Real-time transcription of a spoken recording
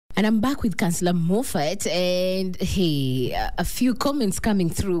And I'm back with Councillor Moffat, and hey, a few comments coming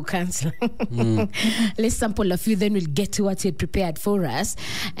through, Councillor. Let's sample a few, then we'll get to what you had prepared for us.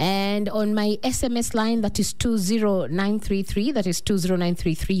 And on my SMS line, that is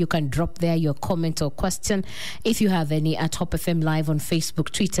 20933, you can drop there your comment or question. If you have any, at Hope FM Live on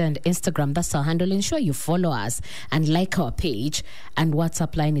Facebook, Twitter, and Instagram, that's our handle. Ensure you follow us and like our page. And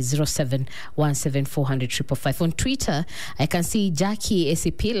WhatsApp line is 0717400555. On Twitter, I can see Jackie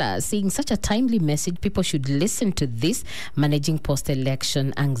Esipila saying such a timely message. People should listen to this. Managing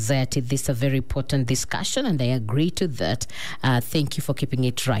post-election anxiety. This is a very important discussion, and I agree to that. Thank you for keeping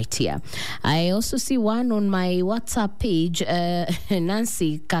it right here. I also see one on my WhatsApp page.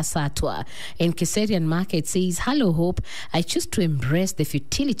 Nancy Kasatwa in Kiserian Market says, "Hello, Hope. I choose to embrace the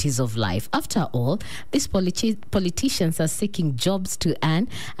futilities of life. After all, these politicians are seeking jobs to earn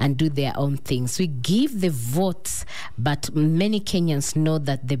and do their own things. We give the votes, but many Kenyans know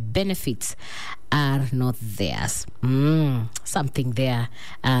that the benefits are not theirs." Something there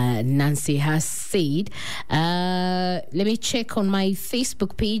Nancy has said. Let me check on my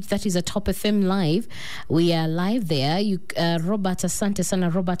Facebook page. That is at Top FM Live. We are live there. Robert, asante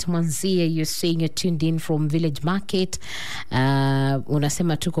sana. Robert Manzia, you're saying you're tuned in from Village Market.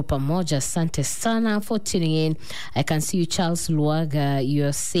 Unasema tuko pamoja. Asante sana for tuning in. I can see you, Charles Luaga.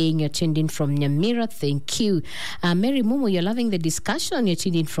 You're saying you're tuned in from Nyamira. Thank you. Mary Mumu, you're loving the discussion. You're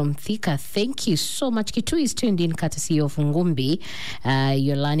tuned in from Thika. Thank you so much. Kitu is tuned in courtesy of Ngumbi.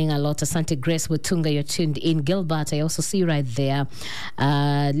 You're learning a lot. Asante Grace Watunga, you're tuned in. Gilbert, I also see you right there.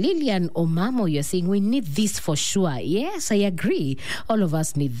 Lillian Omamo, you're saying we need this for sure. Yes, I agree. All of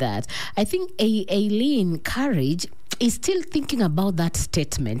us need that. I think Aileen Courage is still thinking about that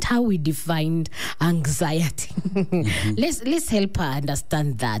statement, how we defined anxiety. Let's help her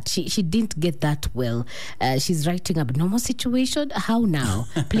understand that. She didn't get that well. She's writing abnormal situation. How now?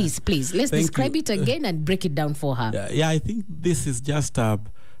 Please, let's describe it again and break it down for her. Yeah, I think this is just a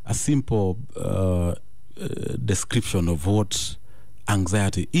simple description of what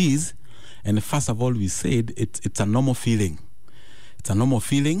anxiety is. And first of all, we said it's a normal feeling. It's a normal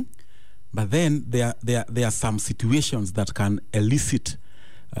feeling. But then there are some situations that can elicit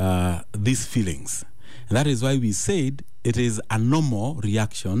these feelings. And that is why we said it is a normal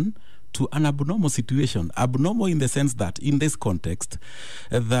reaction to an abnormal situation. Abnormal in the sense that, in this context,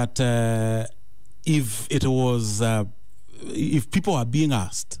 that if people are being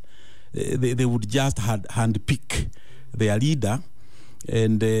asked, they would just handpick their leader,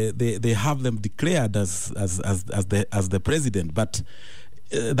 and they have them declared as the president. But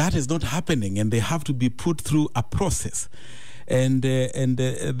that is not happening, and they have to be put through a process. And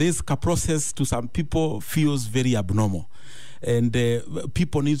this process to some people feels very abnormal. And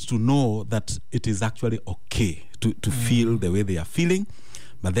people need to know that it is actually okay to feel the way they are feeling.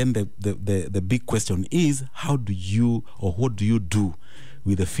 But then the big question is, how do you, or what do you do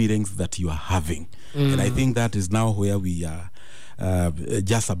with the feelings that you are having? And I think that is now where we are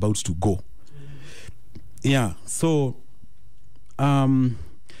just about to go. Yeah, so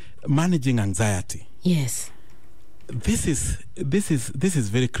managing anxiety. Yes. This is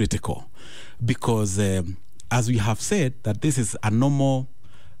very critical, because as we have said, that this is a normal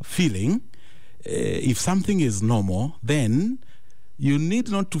feeling. If something is normal, then you need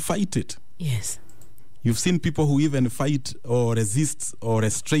not to fight it. Yes. You've seen people who even fight or resist or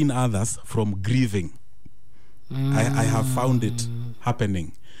restrain others from grieving. I have found it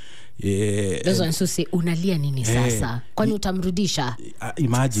happening. Those ones who say, unalia nini sasa? Kwani utamrudisha?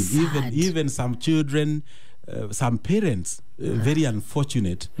 Imagine, even some children, some parents, very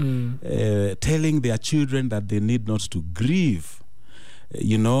unfortunate, telling their children that they need not to grieve.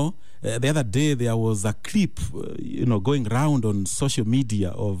 The other day there was a clip, going around on social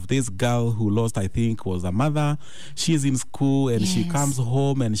media of this girl who lost, I think, was a mother. She is in school, and she comes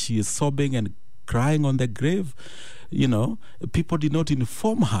home and she is sobbing and crying on the grave. People did not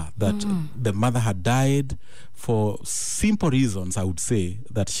inform her that the mother had died for simple reasons, I would say,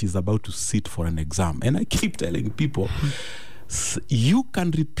 that she's about to sit for an exam. And I keep telling people, you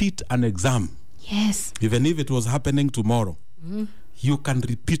can repeat an exam. Yes. Even if it was happening tomorrow, you can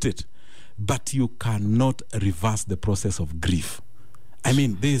repeat it, but you cannot reverse the process of grief. I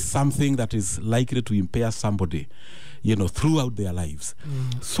mean, there is something that is likely to impair somebody, throughout their lives.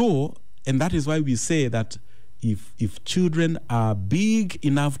 So, and that is why we say that if children are big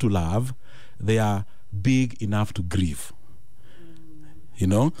enough to love, they are big enough to grieve.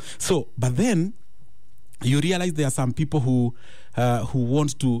 So, but then you realize there are some people who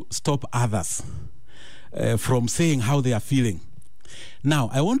want to stop others from saying how they are feeling. Now,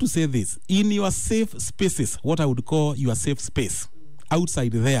 I want to say this. In your safe spaces, what I would call your safe space,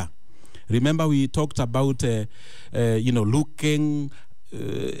 outside there. Remember, we talked about, looking,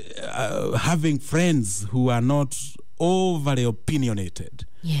 having friends who are not overly opinionated.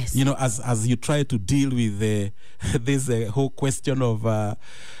 Yes. As you try to deal with this whole question of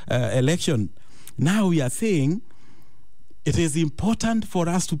election. Now we are saying it is important for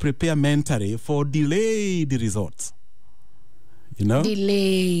us to prepare mentally for delayed results.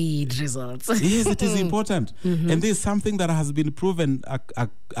 Delayed results. Yes, it is important. And this is something that has been proven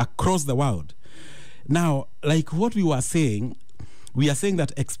across the world. Now, like what we are saying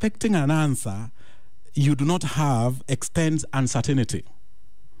that expecting an answer you do not have extends uncertainty.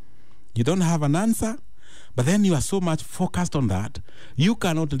 You don't have an answer, but then you are so much focused on that, you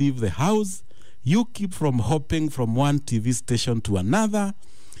cannot leave the house. You keep from hopping from one TV station to another.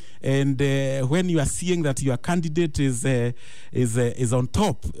 And when you are seeing that your candidate is on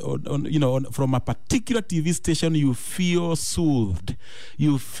top, from a particular TV station, you feel soothed,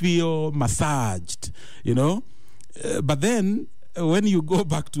 you feel massaged, But then when you go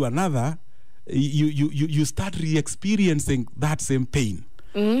back to another, you start re-experiencing that same pain.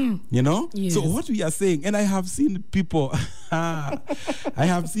 Yes. So what we are saying, and I have seen people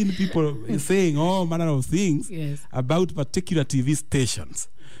saying all manner of things about particular TV stations,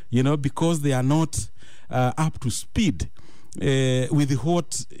 because they are not up to speed with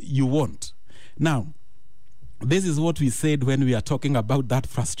what you want. Now, this is what we said when we are talking about that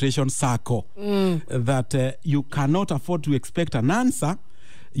frustration circle, that you cannot afford to expect an answer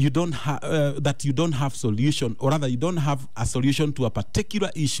you don't have solution, or rather you don't have a solution to a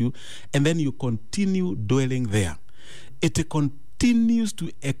particular issue, and then you continue dwelling there. It continues to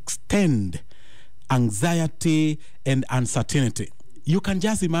extend anxiety and uncertainty. You can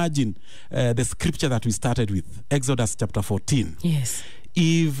just imagine the scripture that we started with, Exodus chapter 14. Yes.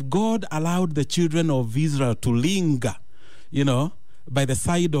 If God allowed the children of Israel to linger, by the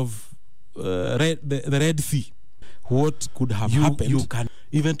side of the Red Sea, what could have happened? You can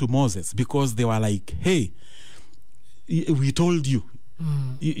even to Moses, because they were like, "Hey, we told you,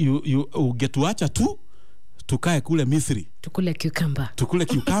 you ugetuacha tu tukae kule Misri, tukule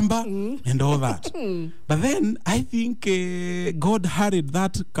cucumber and all that." But then I think God hurried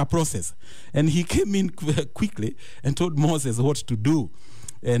that process, and he came in quickly and told Moses what to do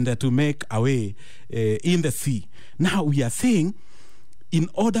and to make a way in the sea. Now we are saying, in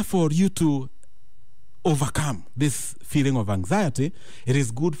order for you to overcome this feeling of anxiety, it is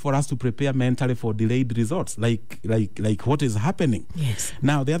good for us to prepare mentally for delayed results, like what is happening. Yes.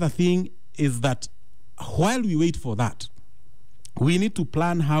 Now, the other thing is that while we wait for that, we need to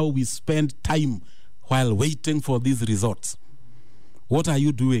plan how we spend time while waiting for these results. What are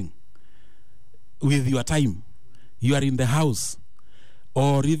you doing with your time? You are in the house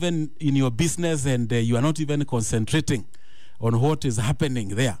or even in your business, and you are not even concentrating on what is happening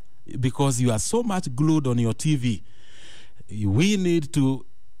there, because you are so much glued on your TV. We need to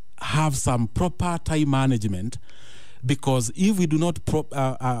have some proper time management, because if we do not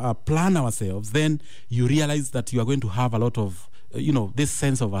plan ourselves, then you realize that you are going to have a lot of, this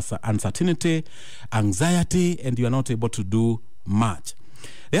sense of uncertainty, anxiety, and you are not able to do much.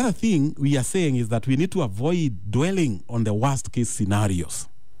 The other thing we are saying is that we need to avoid dwelling on the worst case scenarios.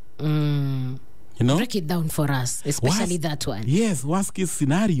 Break it down for us, especially that one. Yes, worst case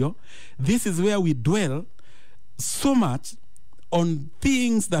scenario. This is where we dwell so much on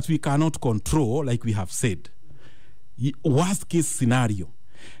things that we cannot control, like we have said. Worst case scenario.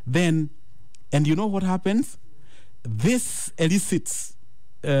 Then, and you know what happens? This elicits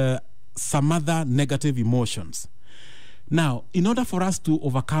some other negative emotions. Now, in order for us to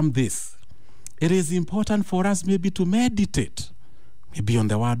overcome this, it is important for us maybe to meditate, maybe on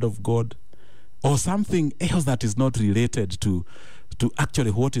the Word of God, or something else that is not related to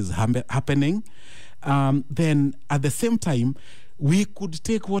actually what is happening. Then at the same time, we could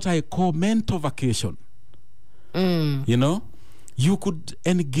take what I call mental vacation. You could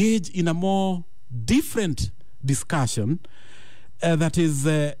engage in a more different discussion that is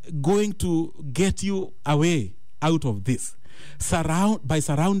going to get you away out of this. By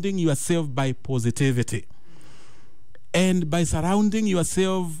surrounding yourself by positivity, and by surrounding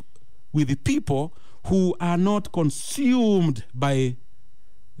yourself with the people who are not consumed by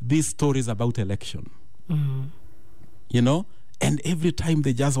these stories about election. And every time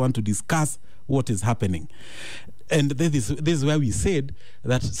they just want to discuss what is happening. And this is where we said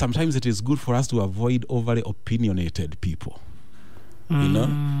that sometimes it is good for us to avoid overly opinionated people.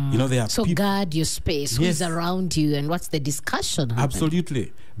 There are so guard your space. Yes. Who's around you, and what's the discussion happening?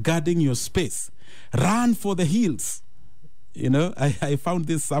 Absolutely. Guarding your space. Run for the hills. I found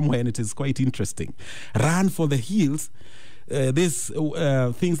this somewhere, and it is quite interesting. Run for the hills. These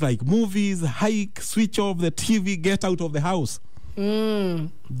things like movies, hike, switch off the TV, get out of the house.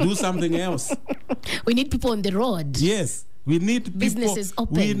 Do something else. We need people on the road. Yes, we need businesses people,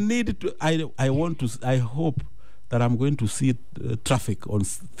 open. We need to. I hope that I'm going to see traffic on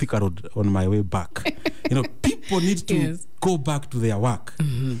Thika Road on my way back. People need to go back to their work.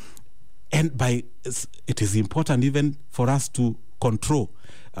 And it is important even for us to control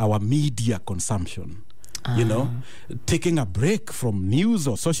our media consumption. Taking a break from news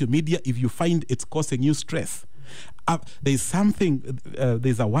or social media if you find it's causing you stress. There's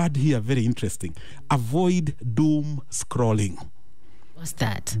a word here very interesting. Avoid doom scrolling. What's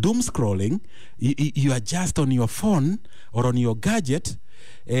that? Doom scrolling, you are just on your phone or on your gadget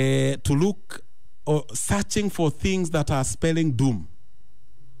to look or searching for things that are spelling doom.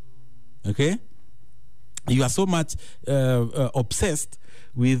 Okay? You are so much obsessed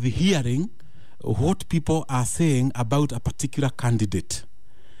with hearing what people are saying about a particular candidate.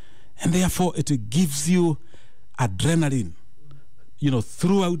 And therefore, it gives you adrenaline,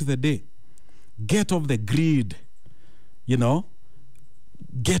 throughout the day. Get off the grid,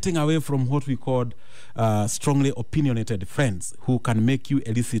 getting away from what we call strongly opinionated friends who can make you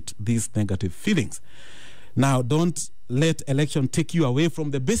elicit these negative feelings. Now, don't let election take you away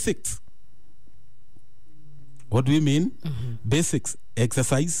from the basics. What do we mean? Basics: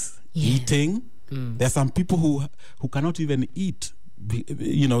 exercise, eating. There are some people who cannot even eat.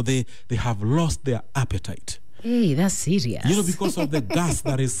 They have lost their appetite. Hey, that's serious. Because of the gas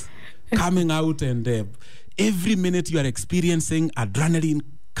that is coming out, and every minute you are experiencing adrenaline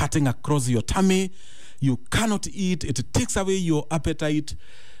cutting across your tummy. You cannot eat. It takes away your appetite.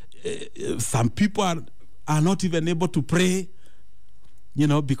 Some people are not even able to pray,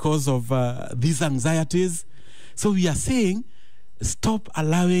 because of these anxieties. So we are saying, stop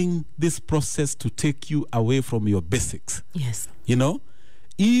allowing this process to take you away from your basics. Yes.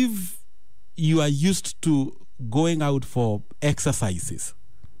 If you are used to going out for exercises,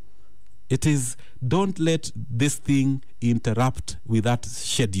 don't let this thing interrupt with that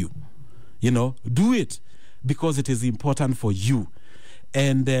schedule. Do it because it is important for you.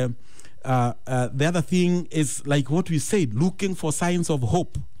 And the other thing is, like what we said, looking for signs of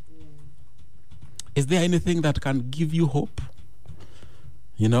hope. Is there anything that can give you hope?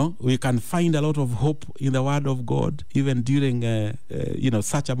 We can find a lot of hope in the Word of God, even during,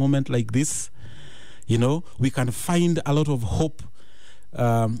 such a moment like this. We can find a lot of hope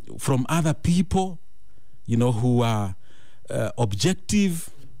from other people, who are objective.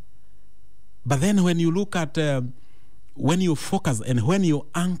 But then when you look at, when you focus and when you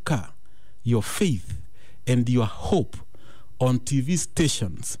anchor your faith and your hope on TV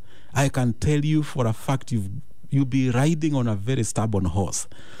stations, I can tell you for a fact you'll be riding on a very stubborn horse.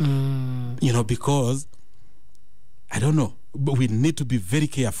 Because, I don't know, but we need to be very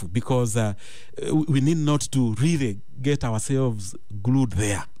careful because we need not to really get ourselves glued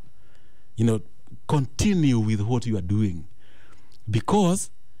there. Continue with what you are doing. Because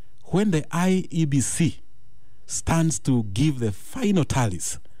when the IEBC stands to give the final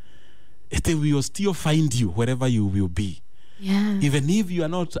tallies, it will still find you wherever you will be. Yeah. Even if you are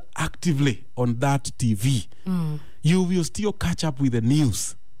not actively on that TV, you will still catch up with the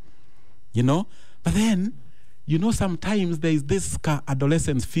news. But then, sometimes there is this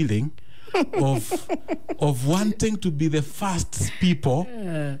adolescent feeling of wanting to be the first people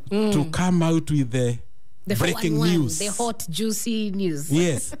to come out with the breaking news, the hot, juicy news.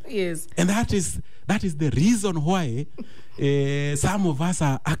 Yes, yes. And that is the reason why some of us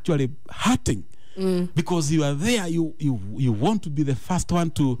are actually hurting. Because you are there, you want to be the first one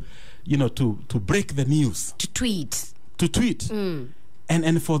to break the news, to tweet.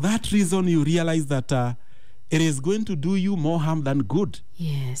 And for that reason you realize that it is going to do you more harm than good.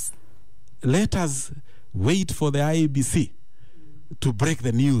 Yes. Let us wait for the IABC to break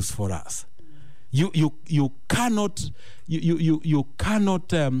the news for us. You cannot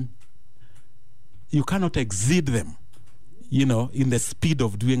exceed them, in the speed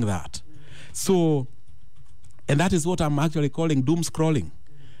of doing that. So, and that is what I'm actually calling doom scrolling,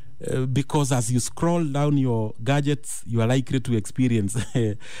 because as you scroll down your gadgets, you are likely to experience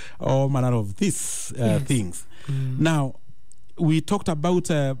all manner of these things. Now, we talked about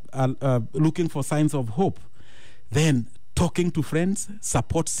looking for signs of hope, then talking to friends,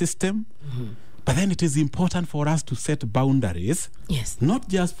 support system. But then it is important for us to set boundaries, not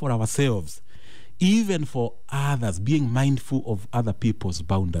just for ourselves, even for others, being mindful of other people's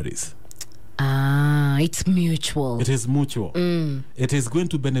boundaries. It's mutual. It is mutual. It is going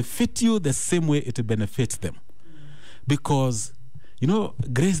to benefit you the same way it benefits them. Because,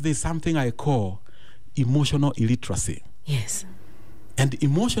 Grace, there's something I call emotional illiteracy. Yes. And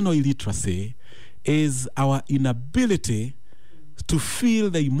emotional illiteracy is our inability to feel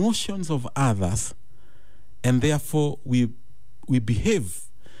the emotions of others, and therefore we behave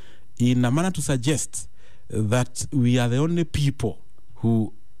in a manner to suggest that we are the only people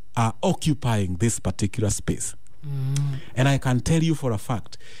who are occupying this particular space. And I can tell you for a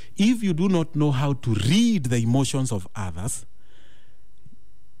fact, if you do not know how to read the emotions of others,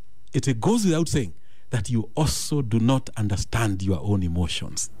 it goes without saying that you also do not understand your own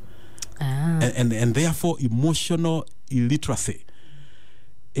emotions. And therefore emotional illiteracy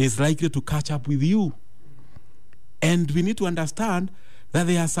is likely to catch up with you. And we need to understand that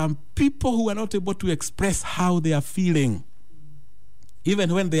there are some people who are not able to express how they are feeling,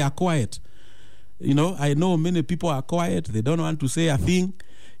 even when they are quiet. You know, I know many people are quiet. They don't want to say a thing,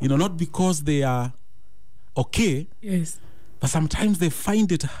 you know, not because they are okay. Yes. But sometimes they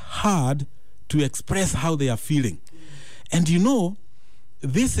find it hard to express how they are feeling. And you know,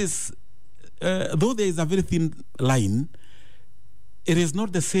 this is, though there is a very thin line, it is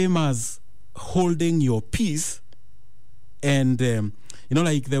not the same as holding your peace and, you know,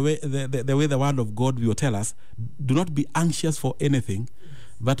 like the way the word of God will tell us, do not be anxious for anything,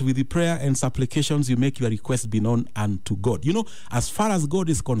 but with the prayer and supplications you make your request be known unto God. You know, as far as God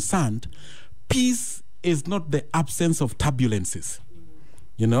is concerned, peace is not the absence of turbulences.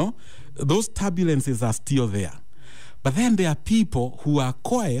 You know, those turbulences are still there. But then there are people who are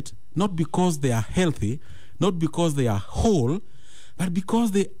quiet, not because they are healthy, not because they are whole, but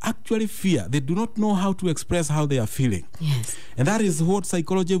because they actually fear. They do not know how to express how they are feeling. Yes. And that is what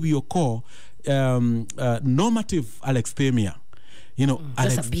psychology will call normative alexithymia. You know,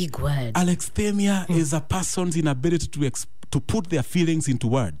 that's a big word. Alexithymia is a person's inability to put their feelings into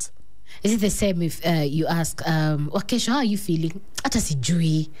words. Is it the same if you ask, Wakesho, how are you feeling? Ata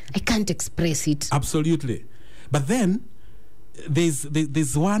sijui. I can't express it. Absolutely. But then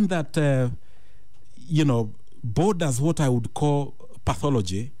there's one that, you know, borders what I would call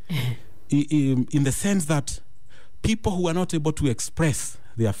pathology in the sense that people who are not able to express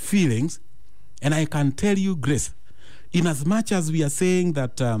their feelings, and I can tell you, Grace, in as much as we are saying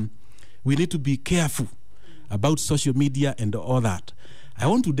that we need to be careful about social media and all that, I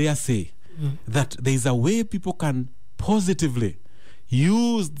want to dare say that there is a way people can positively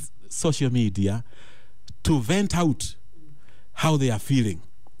use social media to vent out how they are feeling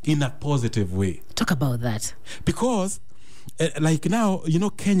in a positive way. Talk about that. Because like now, you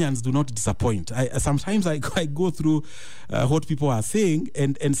know, Kenyans do not disappoint. Sometimes I go through what people are saying,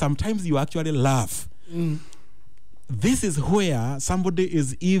 and sometimes you actually laugh. This is where somebody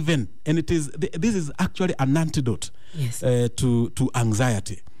is even, and this is actually an antidote to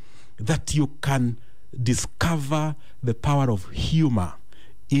anxiety, that you can discover the power of humor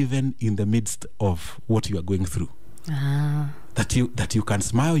even in the midst of what you are going through. That you can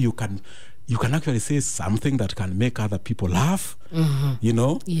smile, you can actually say something that can make other people laugh, you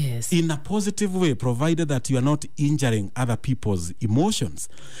know, in a positive way, provided that you are not injuring other people's emotions.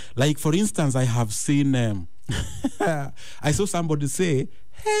 Like, for instance, I have seen, I saw somebody say,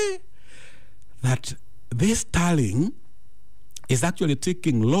 hey, that this tallying is actually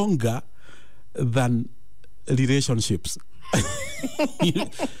taking longer than relationships.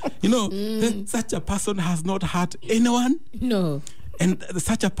 you know, such a person has not hurt anyone. No. And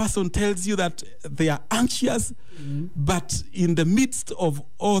such a person tells you that they are anxious, but in the midst of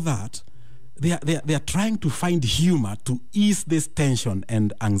all that, they are trying to find humor to ease this tension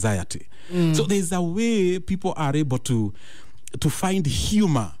and anxiety. So there's a way people are able to find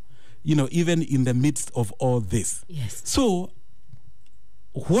humor, you know, even in the midst of all this. Yes. So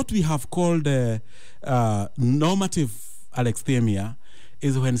what we have called normative alexithymia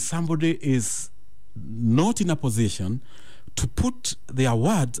is when somebody is not in a position to put their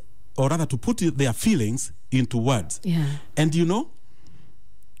words, or rather to put their feelings into words. And you know,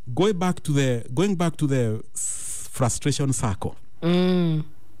 going back to the frustration circle, the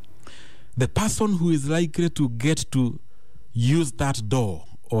person who is likely to get to use that door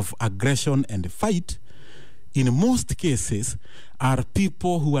of aggression and fight in most cases are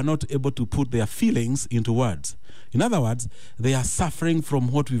people who are not able to put their feelings into words. In other words, they are suffering from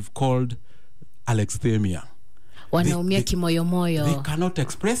what we've called alexithymia. Wanaumia kimoyomoyo. They cannot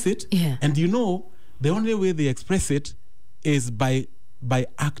express it. And you know, the only way they express it is by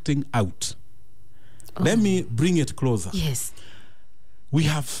acting out. Let me bring it closer. Yes. We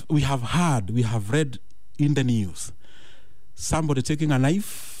have read in the news somebody taking a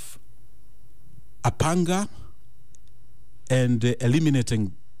knife, a panga, and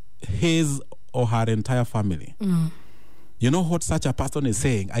eliminating his or her entire family. You know what such a person is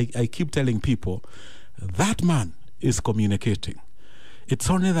saying? I keep telling people, that man is communicating. It's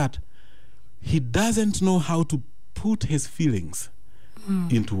only that he doesn't know how to put his feelings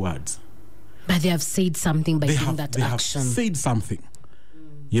into words. But they have said something by doing that action. They have said something.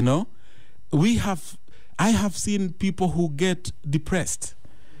 You know, I have seen people who get depressed.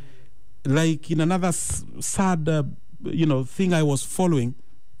 Like in another sad, thing I was following,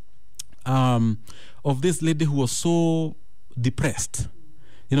 of this lady who was so depressed,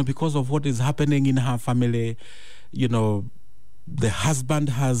 because of what is happening in her family. The husband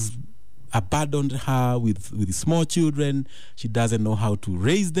has abandoned her with small children. She doesn't know how to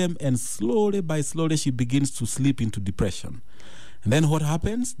raise them, and slowly she begins to slip into depression. And then what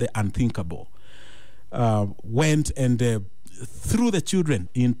happens? The unthinkable went and threw the children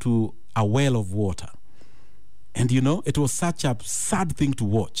into a well of water. And it was such a sad thing to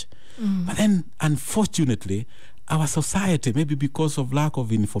watch. But then, unfortunately, our society, maybe because of lack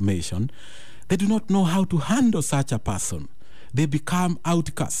of information, they do not know how to handle such a person. They become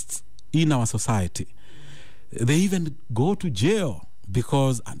outcasts in our society. They even go to jail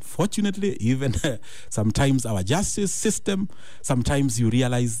because, unfortunately, even sometimes our justice system, sometimes you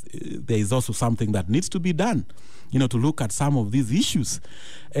realize there is also something that needs to be done, to look at some of these issues.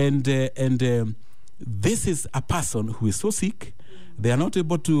 And this is a person who is so sick, they are not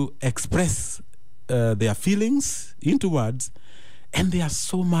able to express their feelings into words, and they are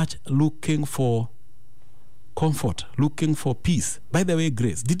so much looking for comfort, looking for peace. By the way,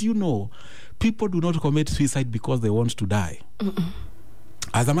 Grace, did you know people do not commit suicide because they want to die?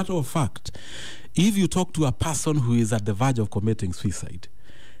 As a matter of fact, if you talk to a person who is at the verge of committing suicide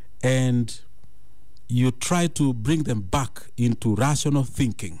and you try to bring them back into rational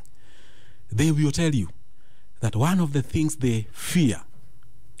thinking, they will tell you that one of the things they fear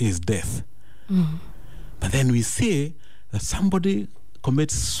is death. But then we say that somebody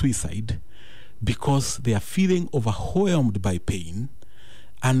commits suicide because they are feeling overwhelmed by pain,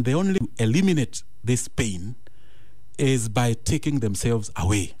 and they only eliminate this pain is by taking themselves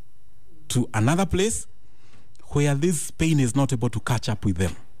away to another place where this pain is not able to catch up with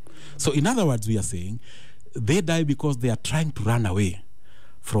them. So in other words, we are saying they die because they are trying to run away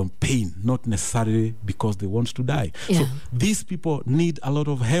from pain, not necessarily because they want to die. So these people need a lot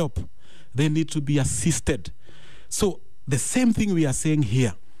of help. They need to be assisted. So the same thing we are saying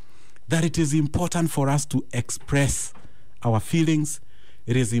here, that it is important for us to express our feelings.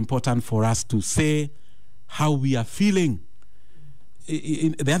 It is important for us to say how we are feeling.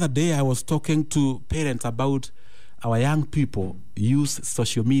 The other day I was talking to parents about our young people use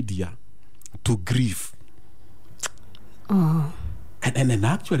social media to grieve. And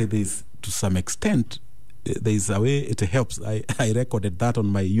actually there's, to some extent, there's a way it helps. I recorded that on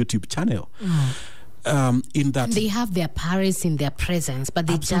my YouTube channel. In that they have their parents in their presence, but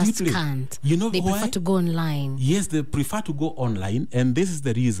they just can't. They prefer to go online. Yes, they prefer to go online, and this is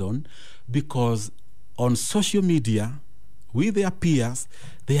the reason, because on social media, with their peers,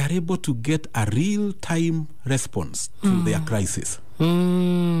 they are able to get a real-time response to their crisis.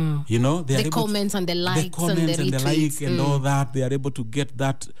 The comments and the likes and the retweets and all that, they are able to get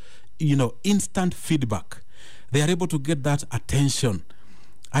that, instant feedback. They are able to get that attention.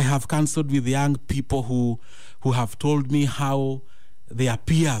 I have counseled with young people who have told me how their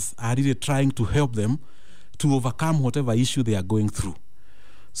peers are really trying to help them to overcome whatever issue they are going through.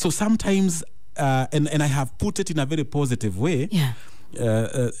 So sometimes, and I have put it in a very positive way,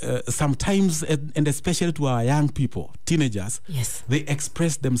 sometimes, and especially to our young people, teenagers, they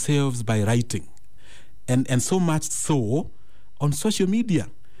express themselves by writing. And so much so on social media.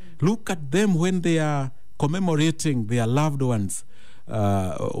 Look at them when they are commemorating their loved ones,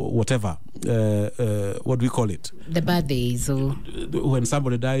 whatever, what do we call it? The birthdays. Or when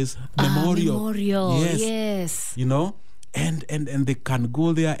somebody dies, memorial. Yes. And they can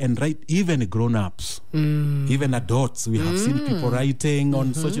go there and write, even grown-ups, even adults. We have seen people writing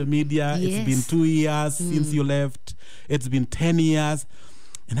on social media. It's been 2 years since you left. It's been 10 years.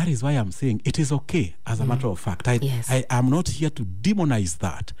 And that is why I'm saying it is okay, as a matter of fact. I am not here to demonize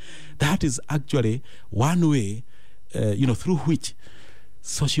that. That is actually one way, through which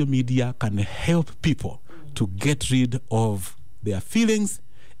social media can help people to get rid of their feelings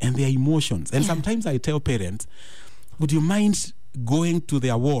and their emotions. And sometimes I tell parents, would you mind going to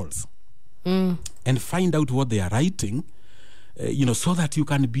their walls and find out what they are writing, so that you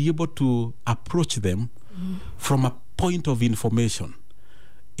can be able to approach them from a point of information,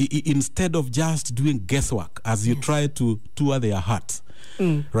 instead of just doing guesswork as you try to tour their hearts,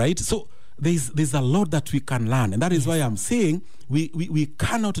 right? So there's a lot that we can learn, and that is why I'm saying we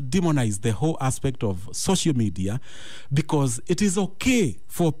cannot demonize the whole aspect of social media, because it is okay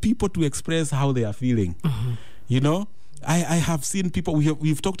for people to express how they are feeling. You know, I have seen people,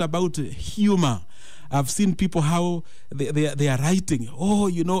 we've talked about humor. I've seen people how they are writing, oh,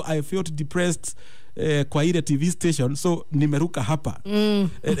 you know, I felt depressed kwa ile TV station, so nimeruka hapa.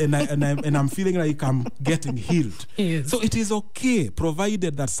 And I'm feeling like I'm getting healed. Yes. So it is okay,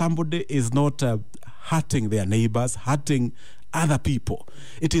 provided that somebody is not hurting their neighbors, hurting other people.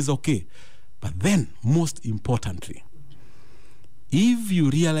 It is okay. But then, most importantly, if you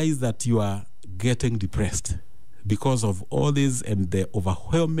realize that you are getting depressed because of all this and the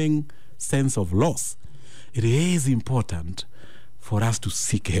overwhelming sense of loss, it is important for us to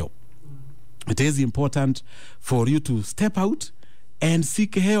seek help. It is important for you to step out and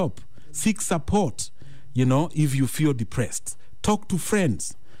seek help, seek support. You know, if you feel depressed, talk to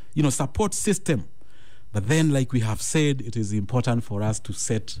friends, you know, support system. But then, like we have said, it is important for us to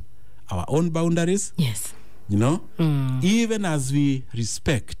set our own boundaries. Yes. You know, even as we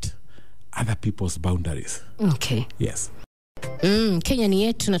respect other people's boundaries. Okay. Yes. Kenya ni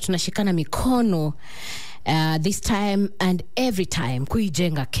yetu na tunashikana mikono this time and every time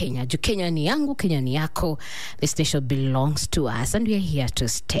kuijenga Kenya. Ju Kenya ni yangu, Kenya ni yako. This nation belongs to us and we are here to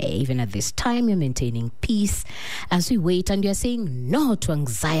stay. Even at this time, you're maintaining peace as we wait, and you're saying no to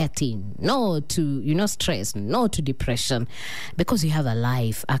anxiety, no to, you know, stress, no to depression, because you have a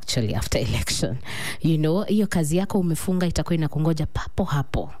life actually after election. You know, hiyo kazi yako umefunga itakuwa inakungoja papo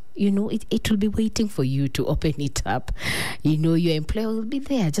hapo. You know, it will be waiting for you to open it up. You know, your employer will be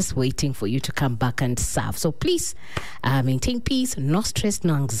there just waiting for you to come back and serve. So please maintain peace, no stress,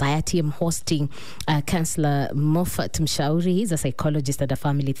 no anxiety. I'm hosting Counsellor Moffat Mshauri. He's a psychologist and a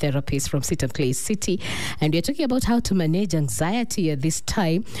family therapist from Sit and Clay City. And we're talking about how to manage anxiety at this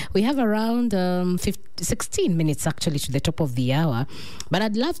time. We have around 16 minutes actually to the top of the hour. But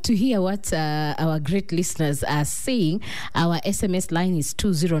I'd love to hear what our great listeners are saying. Our SMS line is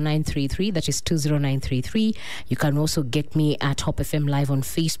 20933. That is 20933. You can also get me at Hope FM Live on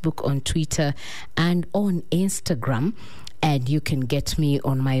Facebook, on Twitter, and on Instagram. And you can get me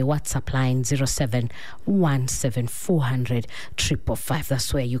on my WhatsApp line 0717400555.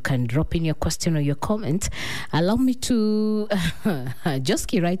 That's where you can drop in your question or your comment. Allow me to...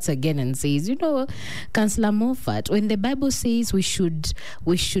 Joski writes again and says, you know, Counsellor Moffat, when the Bible says we should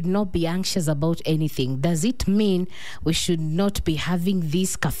not be anxious about anything, does it mean we should not be having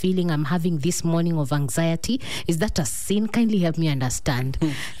this feeling I'm having this morning of anxiety? Is that a sin? Kindly help me understand.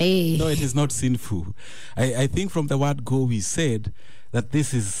 Hey. No, it is not sinful. I think from the word go, we said that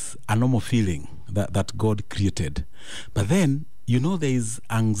this is a normal feeling that God created. But then, you know, there is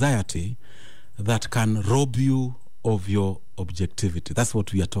anxiety that can rob you of your objectivity. That's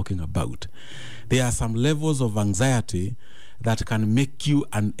what we are talking about. There are some levels of anxiety that can make you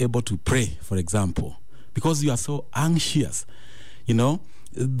unable to pray, for example, because you are so anxious. You know,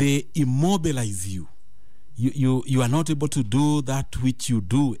 they immobilize you. You are not able to do that which you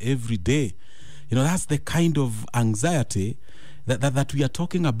do every day. You know, that's the kind of anxiety that we are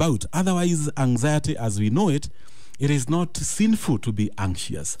talking about. Otherwise, anxiety as we know it, it is not sinful to be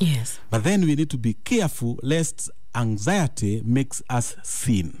anxious. Yes. But then we need to be careful lest anxiety makes us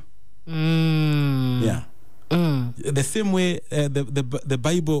sin. Yeah. The same way the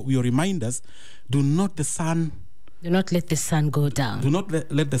Bible will remind us, do not let the sun go down. Do not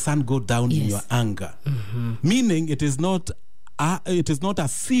let the sun go down in your anger. Meaning it is not a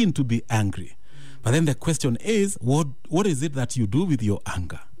sin to be angry. But then the question is, what is it that you do with your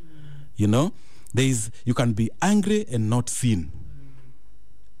anger? You know, you can be angry and not sin.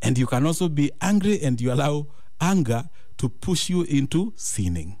 And you can also be angry and you allow anger to push you into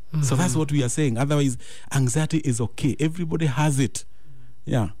sinning. So that's what we are saying. Otherwise, anxiety is okay. Everybody has it.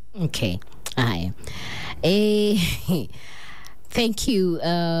 Yeah. Okay. Aye. Thank you,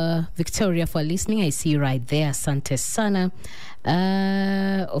 Victoria, for listening. I see you right there. Asante sana.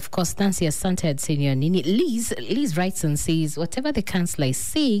 Of course, Nancy Asante had seen your nini. Liz writes and says, whatever the counselor is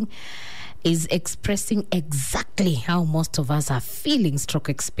saying is expressing exactly how most of us are feeling /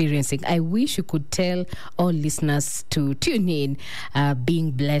 experiencing. I wish you could tell all listeners to tune in. Being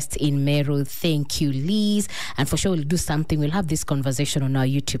blessed in Meru. Thank you, Liz. And for sure, we'll do something. We'll have this conversation on our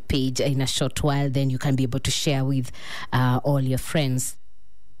YouTube page in a short while. Then you can be able to share with all your friends.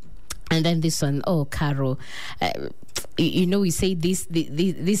 And then this one, Caro, you know, we say this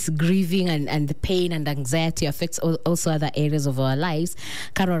grieving and the pain and anxiety affects also other areas of our lives.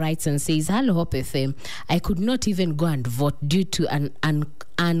 Caro writes and says, hello, Hope FM. I could not even go and vote due to an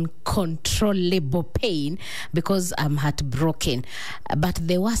uncontrollable pain because I'm heartbroken. But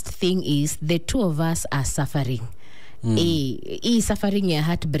the worst thing is the two of us are suffering. Hii suffering ya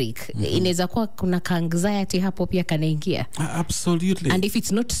heartbreak inaweza kuwa kuna anxiety hapo pia kanaingia. Absolutely. And if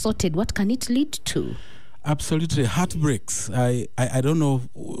it's not sorted, what can it lead to? Absolutely. Heartbreaks. I don't know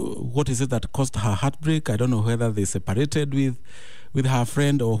what is it that caused her heartbreak. I don't know whether they separated with her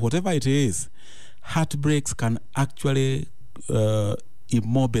friend or whatever it is. Heartbreaks can actually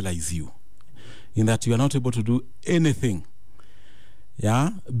immobilize you in that you are not able to do anything.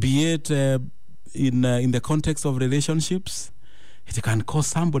 Yeah, be it in the context of relationships, it can cause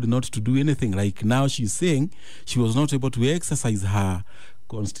somebody not to do anything. Like now she's saying she was not able to exercise her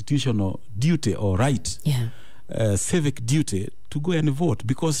constitutional duty or right, civic duty to go and vote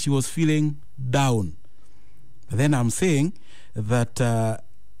because she was feeling down. Then I'm saying that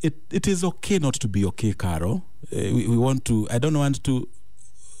it is okay not to be okay, Carol. We want to, I don't want to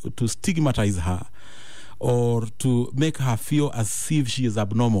stigmatize her or to make her feel as if she is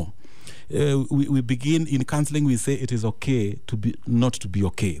abnormal. We begin in counseling, we say it is okay to be not to be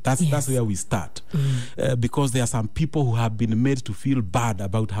okay. That's where we start. Because there are some people who have been made to feel bad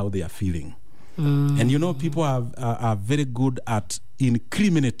about how they are feeling. And you know, people are very good at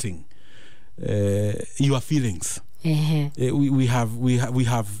incriminating your feelings. We have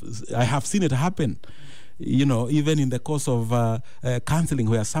I have seen it happen, you know, even in the course of counseling,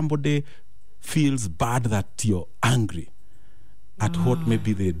 where somebody feels bad that you're angry at what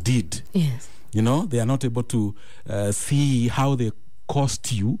maybe they did. Yes. You know, they are not able to see how they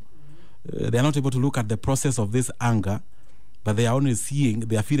cost you. They are not able to look at the process of this anger, but they are only seeing,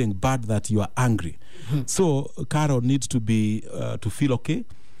 they are feeling bad that you are angry. So Carol needs to be, to feel okay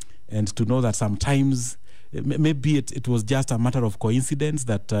and to know that sometimes maybe it was just a matter of coincidence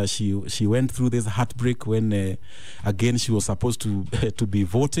that she went through this heartbreak when again she was supposed to be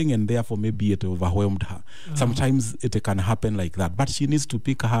voting, and therefore maybe it overwhelmed her. Sometimes it can happen like that, but she needs to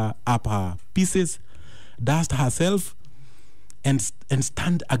pick up her pieces, dust herself, and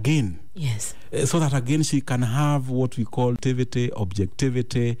stand again. Yes. So that again she can have what we call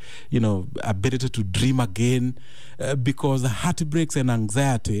objectivity, you know, ability to dream again, because heartbreaks and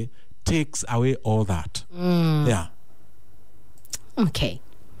anxiety takes away all that. Yeah. Okay.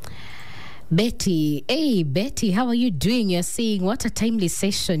 Betty, hey Betty, how are you doing? You're saying what a timely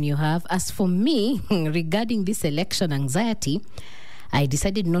session you have. As for me, regarding this election anxiety, I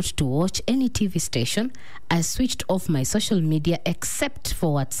decided not to watch any TV station. I switched off my social media except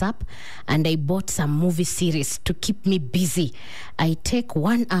for WhatsApp, and I bought some movie series to keep me busy. I take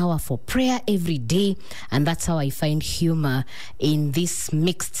 1 hour for prayer every day, and that's how I find humor in this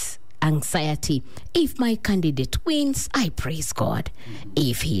mixed anxiety. If my candidate wins, I praise God.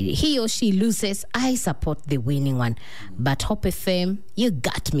 If he or she loses, I support the winning one. But Hope FM, you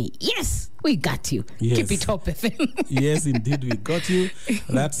got me. Yes, we got you. Yes. Keep it Hope FM. Yes, indeed, we got you.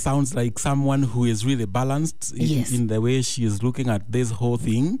 That sounds like someone who is really balanced in the way she is looking at this whole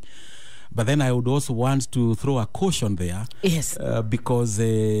thing. But then I would also want to throw a caution there. Yes. Because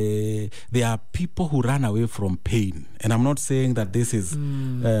there are people who run away from pain. And I'm not saying that this is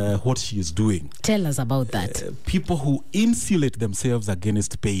what she is doing. Tell us about that. People who insulate themselves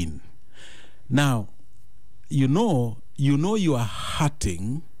against pain. Now, you know you are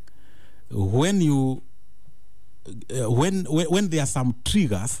hurting when when there are some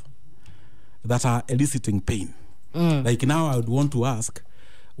triggers that are eliciting pain. Like now I would want to ask,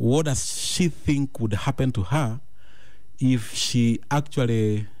 what does she think would happen to her if she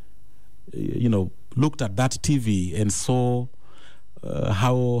actually, looked at that TV and saw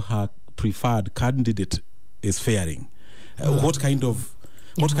how her preferred candidate is faring? What kind of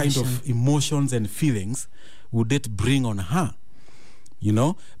emotions and feelings would it bring on her? You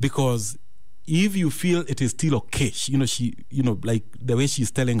know, because if you feel it is still okay, like the way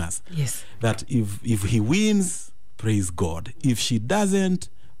she's telling us, yes, that if he wins, praise God. If she doesn't,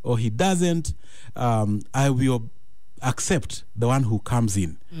 or he doesn't, I will accept the one who comes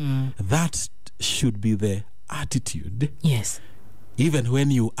in. That should be the attitude. Yes. Even when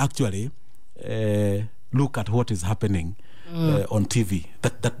you actually look at what is happening on TV,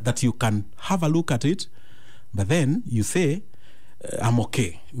 that you can have a look at it, but then you say, I'm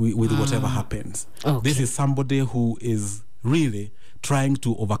okay with whatever happens. Okay. This is somebody who is really trying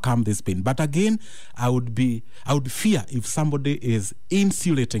to overcome this pain. But again, I would fear if somebody is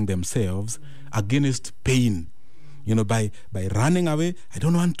insulating themselves against pain, by running away. I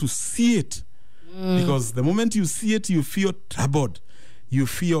don't want to see it, because the moment you see it, you feel troubled, you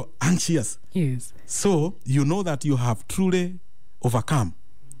feel anxious. Yes. So you know that you have truly overcome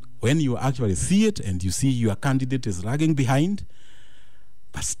when you actually see it and you see your candidate is lagging behind,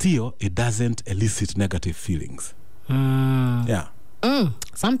 but still it doesn't elicit negative feelings. Yeah.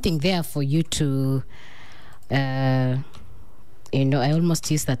 Something there for you to You know, I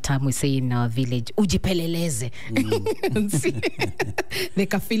almost use that term we say in our village, ujipeleleze.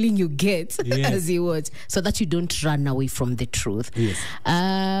 Like a feeling you get as you watch, so that you don't run away from the truth. Yes.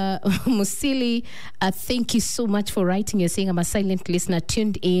 Musili, thank you so much for writing. You're saying, I'm a silent listener,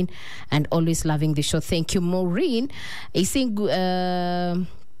 tuned in and always loving the show. Thank you. Maureen is saying,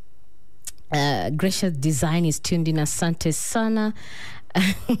 Gracious Design is tuned in. Asante sana.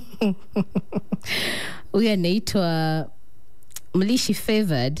 We are naitwa Mlishi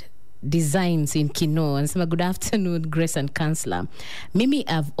Favored Designs in Kino. And say, good afternoon, Grace and Counsellor. Mimi,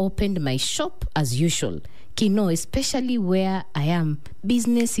 I've opened my shop as usual. Kino, especially where I am,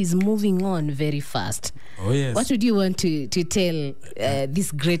 business is moving on very fast. Oh, yes. What would you want to tell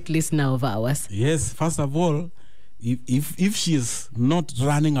this great listener of ours? Yes, first of all, if she is not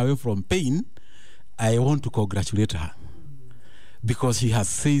running away from pain, I want to congratulate her, because she has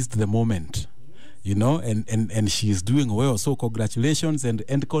seized the moment, you know, and she is doing well. So congratulations,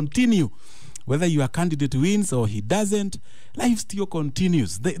 and continue. Whether your candidate wins or he doesn't, life still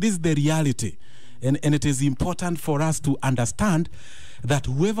continues. This is the reality. And it is important for us to understand that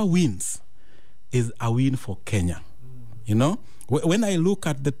whoever wins is a win for Kenya. You know, when I look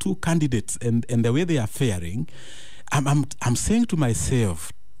at the two candidates and the way they are faring, I'm saying to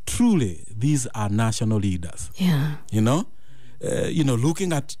myself, truly, these are national leaders. Yeah. You know,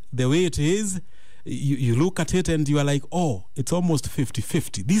 looking at the way it is, you look at it and you are like, oh, it's almost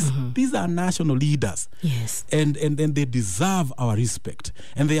 50-50. These are national leaders. Yes. And they deserve our respect.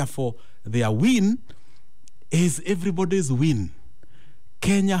 And therefore, their win is everybody's win.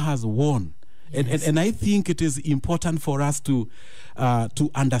 Kenya has won. Yes. And I think it is important for us to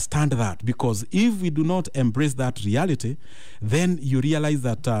understand that, because if we do not embrace that reality, then you realize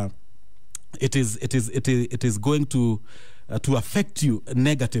that it is going to affect you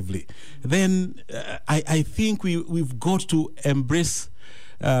negatively. Then I think we've got to embrace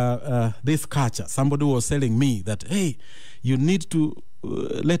this culture. Somebody was telling me that, hey, you need to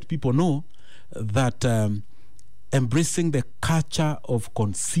let people know that embracing the culture of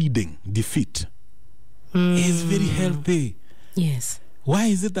conceding defeat is very healthy. Yes. Why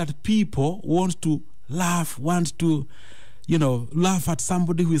is it that people want to laugh at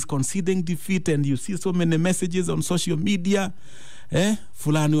somebody who is conceding defeat, and you see so many messages on social media,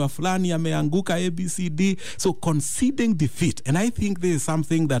 fulani wa fulani ameanguka ABCD. So conceding defeat, and I think this is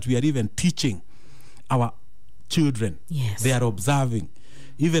something that we are even teaching our children. Yes. They are observing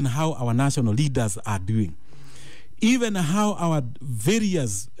even how our national leaders are doing, even how our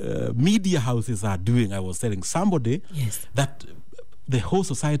various media houses are doing. I was telling somebody that the whole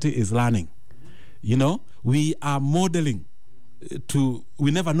society is learning. You know, we are modeling we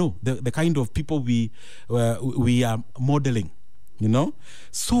never know the kind of people we are modeling, you know.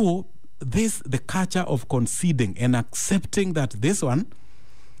 So the culture of conceding and accepting that this one,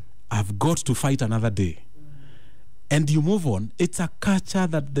 I've got to fight another day, and you move on. It's a culture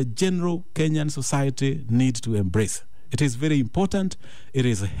that the general Kenyan society needs to embrace. It is very important. It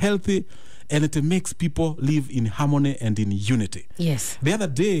is healthy, and it makes people live in harmony and in unity. Yes. The other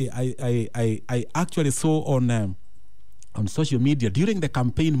day, I actually saw on social media during the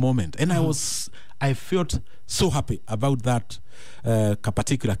campaign moment, and I felt so happy about that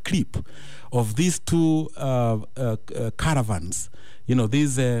particular clip of these two caravans, you know,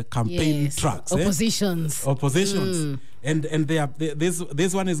 these campaign trucks, oppositions, and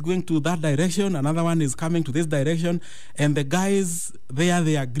this one is going to that direction, another one is coming to this direction, and the guys they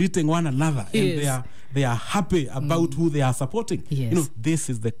are greeting one another, and they are happy about who they are supporting. Yes. You know, this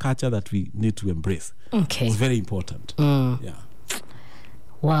is the culture that we need to embrace. Okay, it's very important. Yeah.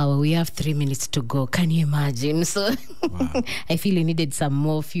 Wow, we have 3 minutes to go. Can you imagine? So wow. I feel we needed some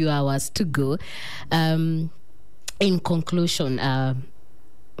more few hours to go. In conclusion,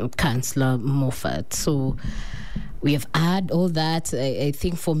 Counsellor Moffat, so we have had all that. I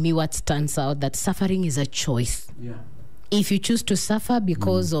think for me what stands out, that suffering is a choice. Yeah. If you choose to suffer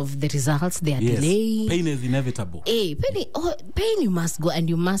because of the results they are delaying, pain is inevitable. Pain you must go, and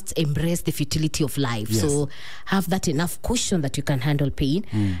you must embrace the futility of life. Yes. So have that enough cushion that you can handle pain.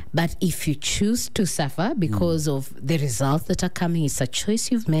 But if you choose to suffer because of the results that are coming, it's a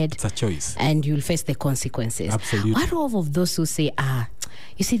choice you've made. It's a choice. And you'll face the consequences. Absolutely. What of those who say,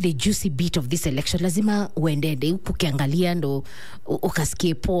 you see the juicy bit of this election, lazima uendede huku kiangalia ndo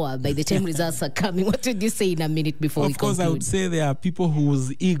ukasikie poa by the time results are coming? What would you say in a minute before we conclude? Of course, I would say there are people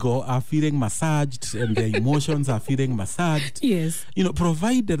whose ego are feeling massaged and their emotions are feeling massaged. Yes. You know,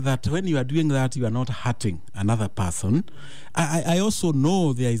 provided that when you are doing that, you are not hurting another person. I also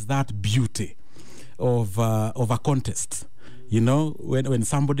know there is that beauty of a contest. You know, when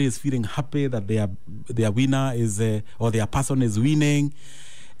somebody is feeling happy that their winner is, or their person is winning.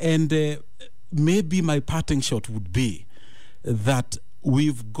 And maybe my parting shot would be that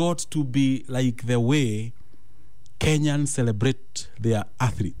we've got to be like the way Kenyans celebrate their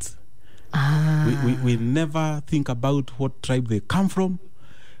athletes. We never think about what tribe they come from.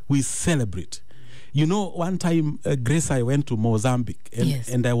 We celebrate. You know, one time, Grace, I went to Mozambique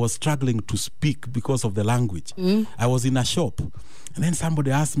and I was struggling to speak because of the language. I was in a shop and then somebody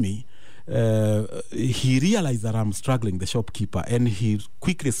asked me, he realized that I'm struggling, the shopkeeper, and he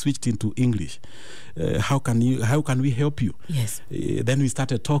quickly switched into English. How can we help you? Yes. Then we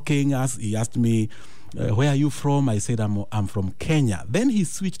started talking. He asked me, where are you from? I said, I'm from Kenya. Then he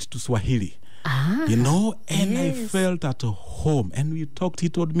switched to Swahili. You know, and I felt at home. And we talked. He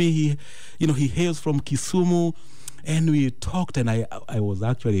told me he hails from Kisumu, and we talked. And I was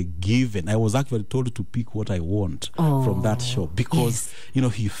actually told to pick what I want from that shop because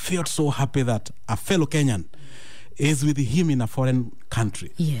he felt so happy that a fellow Kenyan is with him in a foreign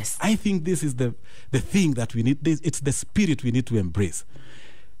country. Yes, I think this is the thing that we need. It's the spirit we need to embrace.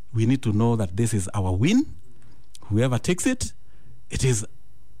 We need to know that this is our win. Whoever takes it, it is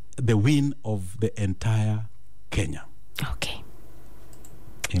the win of the entire Kenya. Okay.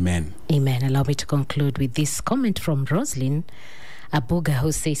 Amen. Amen. Allow me to conclude with this comment from Roslyn Abuga,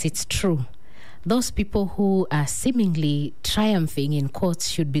 who says it's true. Those people who are seemingly triumphing in quotes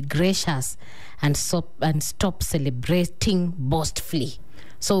should be gracious and stop celebrating boastfully.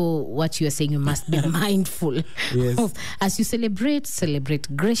 So what you are saying, you must be mindful of, as you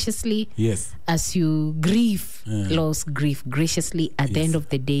celebrate graciously. Yes. As you grieve, grieve graciously. At the end of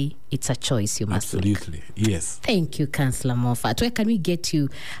the day, it's a choice you must make. Absolutely. Yes. Thank you, Counsellor Moffat. Where can we get you,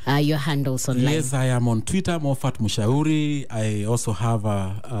 your handles online? Yes, I am on Twitter, Moffat Mushauri. I also have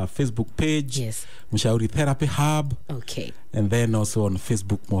a Facebook page, Mushauri Therapy Hub. Okay. And then also on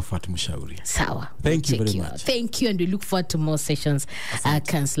Facebook, Moffat Mushauri. Sawa. Thank you very much. Thank you, and we look forward to more sessions.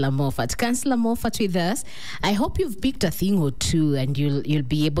 Counsellor Moffat. Counsellor Moffat with us. I hope you've picked a thing or two, and you'll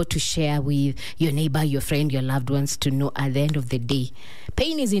be able to share with your neighbor, your friend, your loved ones to know at the end of the day,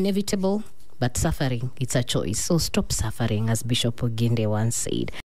 pain is inevitable, but suffering, it's a choice. So stop suffering, as Bishop Oginde once said.